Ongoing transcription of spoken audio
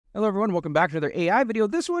Hello everyone, welcome back to another AI video.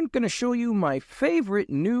 This one going to show you my favorite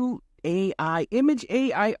new AI image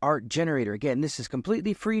AI art generator. Again, this is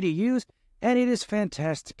completely free to use and it is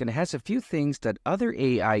fantastic and it has a few things that other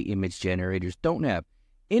AI image generators don't have.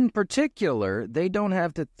 In particular, they don't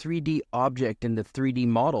have the 3D object and the 3D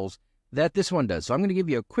models that this one does. So I'm going to give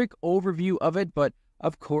you a quick overview of it, but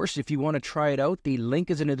of course, if you want to try it out, the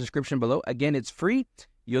link is in the description below. Again, it's free.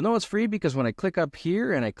 You'll know it's free because when I click up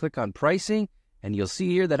here and I click on pricing, and you'll see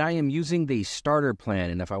here that I am using the starter plan.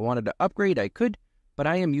 And if I wanted to upgrade, I could, but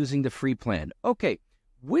I am using the free plan. Okay,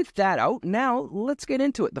 with that out, now let's get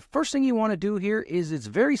into it. The first thing you want to do here is, it's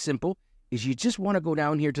very simple, is you just want to go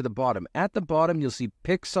down here to the bottom. At the bottom, you'll see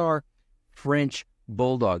Pixar French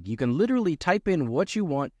Bulldog. You can literally type in what you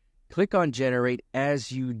want, click on generate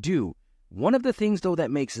as you do. One of the things, though, that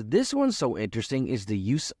makes this one so interesting is the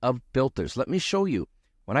use of filters. Let me show you.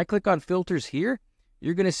 When I click on filters here,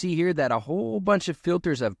 you're going to see here that a whole bunch of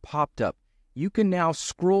filters have popped up. You can now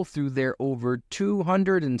scroll through there over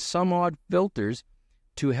 200 and some odd filters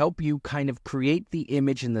to help you kind of create the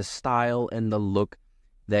image and the style and the look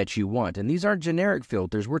that you want. And these aren't generic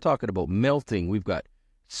filters. We're talking about melting. We've got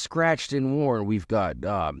scratched and worn. We've got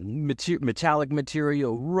metallic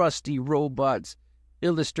material, rusty robots,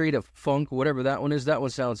 illustrative funk, whatever that one is. That one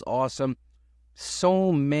sounds awesome.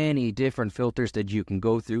 So many different filters that you can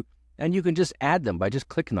go through. And you can just add them by just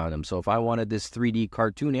clicking on them. So if I wanted this 3D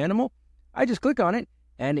cartoon animal, I just click on it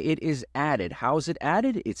and it is added. How is it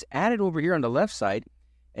added? It's added over here on the left side.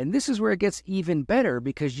 And this is where it gets even better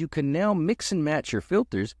because you can now mix and match your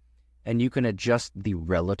filters and you can adjust the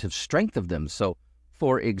relative strength of them. So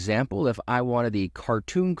for example, if I wanted the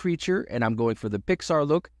cartoon creature and I'm going for the Pixar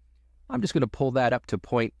look, I'm just going to pull that up to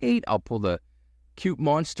 0.8. I'll pull the cute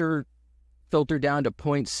monster filter down to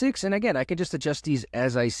 0.6, and again, I can just adjust these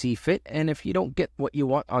as I see fit, and if you don't get what you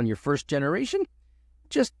want on your first generation,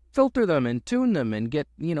 just filter them and tune them and get,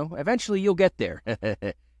 eventually you'll get there.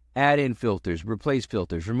 Add in filters, replace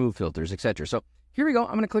filters, remove filters, etc. So here we go.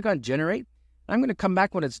 I'm going to click on generate. I'm going to come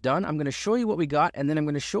back when it's done. I'm going to show you what we got, and then I'm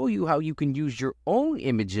going to show you how you can use your own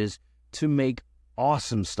images to make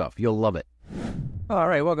awesome stuff. You'll love it. All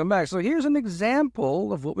right, welcome back. So here's an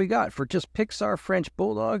example of what we got for just Pixar French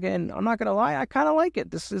Bulldog, and I'm not going to lie, I kind of like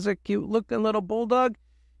it. This is a cute-looking little bulldog.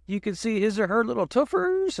 You can see his or her little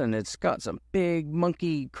tuffers, and it's got some big,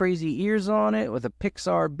 monkey, crazy ears on it with a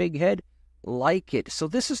Pixar big head. Like it. So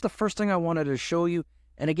this is the first thing I wanted to show you.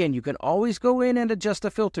 And again, you can always go in and adjust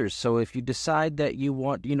the filters. So if you decide that you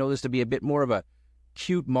want, this to be a bit more of a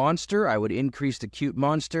cute monster, I would increase the cute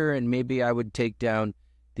monster, and maybe I would take down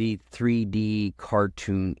the 3D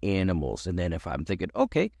cartoon animals. And then if I'm thinking,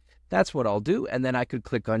 okay, that's what I'll do, and then I could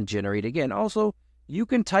click on generate again. Also, you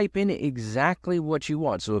can type in exactly what you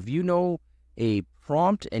want. So if you know a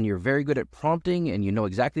prompt and you're very good at prompting and you know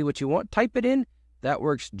exactly what you want, type it in. That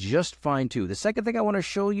works just fine too. The second thing I want to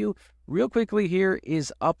show you real quickly here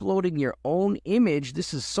is uploading your own image.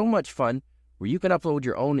 This is so much fun where you can upload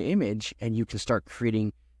your own image and you can start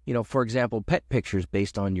creating, for example, pet pictures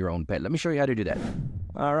based on your own pet. Let me show you how to do that.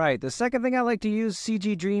 All right, the second thing I like to use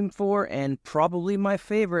CGDream for, and probably my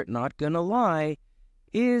favorite, not gonna lie,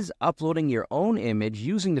 is uploading your own image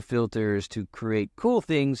using the filters to create cool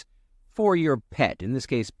things for your pet. In this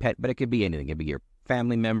case, pet, but it could be anything. It could be your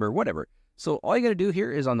family member, whatever. So all you gotta do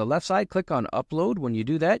here is on the left side, click on upload. When you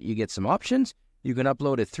do that, you get some options. You can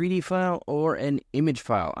upload a 3D file or an image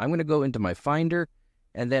file. I'm gonna go into my Finder,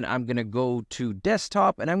 and then I'm gonna go to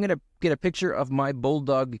desktop, and I'm gonna get a picture of my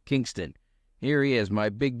Bulldog Kingston. Here he is, my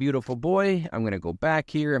big, beautiful boy. I'm going to go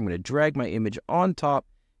back here. I'm going to drag my image on top.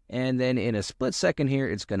 And then in a split second here,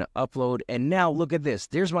 it's going to upload. And now look at this.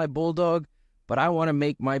 There's my Bulldog. But I want to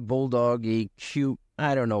make my Bulldog a cute,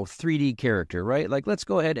 3D character, right? Like, let's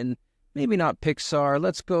go ahead and maybe not Pixar.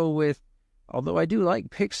 Let's go with, although I do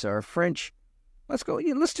like Pixar, French.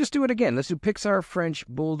 Let's just do it again. Let's do Pixar, French,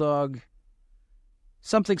 Bulldog.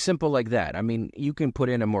 Something simple like that. I mean, you can put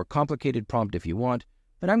in a more complicated prompt if you want.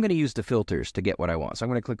 But I'm going to use the filters to get what I want. So I'm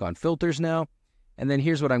going to click on filters now. And then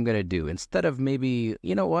here's what I'm going to do. Instead of maybe,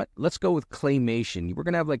 let's go with Claymation. We're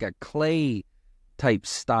going to have like a clay type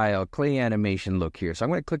style, clay animation look here. So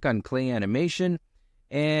I'm going to click on clay animation.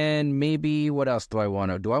 And maybe, what else do I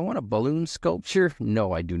want? Do I want a balloon sculpture?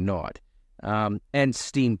 No, I do not. And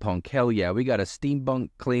steampunk. Hell yeah, we got a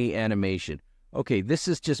steampunk clay animation. Okay, this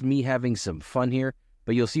is just me having some fun here.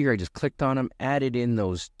 But you'll see here, I just clicked on them, added in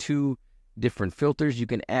those two different filters. You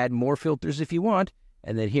can add more filters if you want.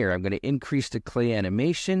 And then here, I'm going to increase the clay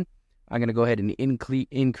animation. I'm going to go ahead and increase,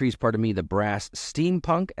 the brass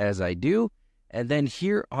steampunk as I do. And then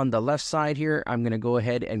here on the left side here, I'm going to go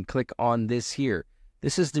ahead and click on this here.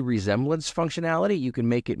 This is the resemblance functionality. You can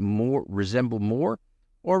make it resemble more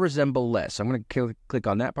or resemble less. So I'm going to click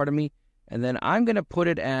on that part of me, and then I'm going to put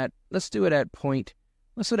it at, let's do it at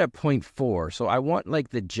 0.4. So I want like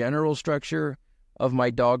the general structure of my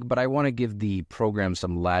dog, but I want to give the program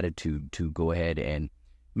some latitude to go ahead and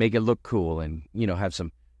make it look cool and, have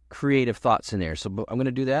some creative thoughts in there. So I'm going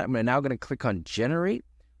to do that. I'm now going to click on generate.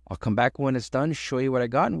 I'll come back when it's done, show you what I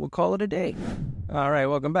got, and we'll call it a day. All right,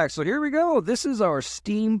 welcome back. So here we go. This is our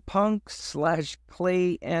steampunk /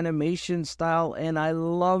 clay animation style, and I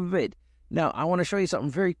love it. Now, I want to show you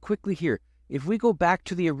something very quickly here. If we go back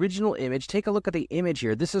to the original image, take a look at the image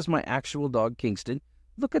here. This is my actual dog, Kingston.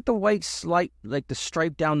 Look at the white like the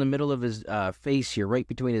stripe down the middle of his face here, right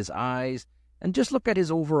between his eyes. And just look at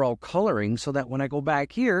his overall coloring so that when I go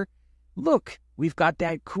back here, look, we've got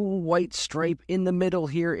that cool white stripe in the middle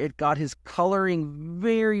here. It got his coloring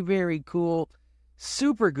very, very cool.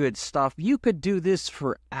 Super good stuff. You could do this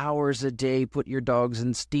for hours a day. Put your dogs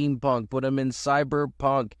in steampunk. Put them in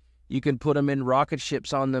cyberpunk. You can put them in rocket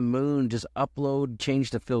ships on the moon. Just upload,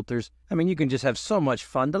 change the filters. I mean, you can just have so much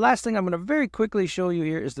fun. The last thing I'm going to very quickly show you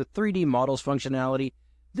here is the 3D models functionality.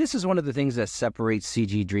 This is one of the things that separates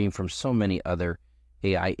CGDream from so many other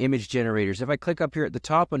AI image generators. If I click up here at the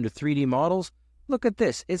top under 3D models, look at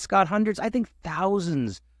this. It's got hundreds, I think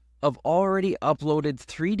thousands of already uploaded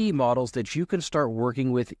 3D models that you can start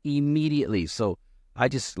working with immediately. So I'm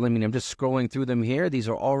just scrolling through them here. These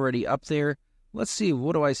are already up there. Let's see,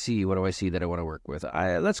 what do I see? What do I see that I want to work with?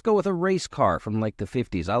 Let's go with a race car from like the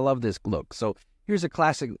 50s. I love this look. So here's a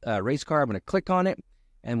classic race car. I'm going to click on it.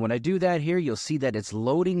 And when I do that here, you'll see that it's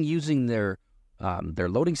loading using their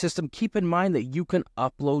loading system. Keep in mind that you can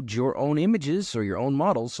upload your own images or your own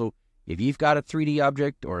models. So if you've got a 3D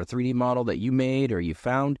object or a 3D model that you made or you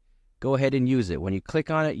found, go ahead and use it. When you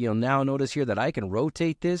click on it, you'll now notice here that I can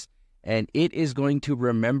rotate this, and it is going to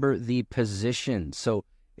remember the position. So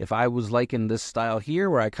if I was like in this style here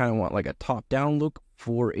where I kind of want like a top-down look,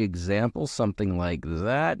 for example, something like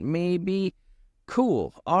that maybe.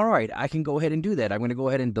 Cool. All right, I can go ahead and do that. I'm going to go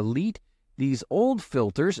ahead and delete these old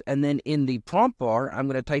filters, and then in the prompt bar, I'm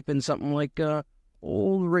going to type in something like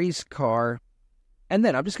old race car, and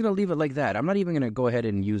then I'm just going to leave it like that. I'm not even going to go ahead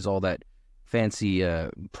and use all that fancy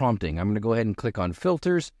prompting. I'm going to go ahead and click on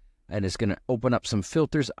filters, and it's going to open up some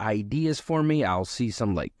filters ideas for me. I'll see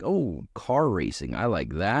some like, oh, car racing. I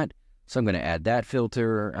like that. So I'm going to add that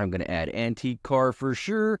filter. I'm going to add antique car for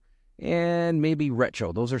sure, and maybe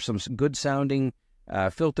retro. Those are some good sounding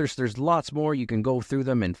filters. There's lots more. You can go through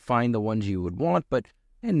them and find the ones you would want, but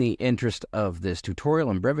in the interest of this tutorial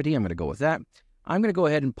and brevity, I'm going to go with that. I'm going to go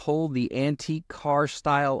ahead and pull the antique car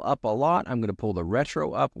style up a lot. I'm going to pull the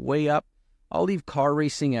retro up, way up. I'll leave car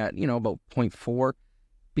racing at, about 0.4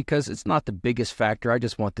 because it's not the biggest factor. I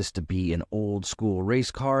just want this to be an old school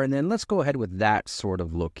race car, and then let's go ahead with that sort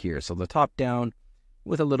of look here. So the top down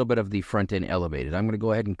with a little bit of the front end elevated. I'm going to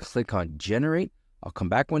go ahead and click on generate. I'll come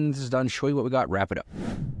back when this is done, show you what we got, wrap it up.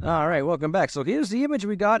 All right, welcome back. So here's the image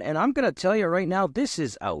we got, and I'm going to tell you right now, this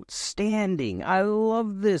is outstanding. I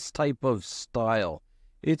love this type of style.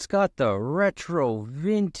 It's got the retro,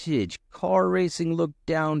 vintage, car racing look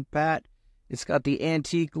down pat. It's got the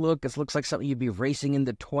antique look. It looks like something you'd be racing in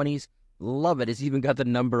the 20s. Love it. It's even got the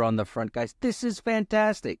number on the front, guys. This is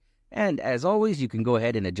fantastic. And as always, you can go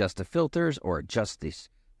ahead and adjust the filters or adjust this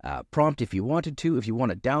prompt if you wanted to. If you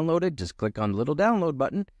want to download it, just click on the little download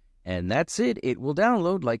button, and that's it. It will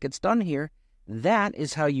download like it's done here. That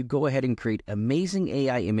is how you go ahead and create amazing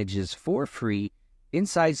AI images for free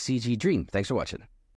inside CGDream. Thanks for watching.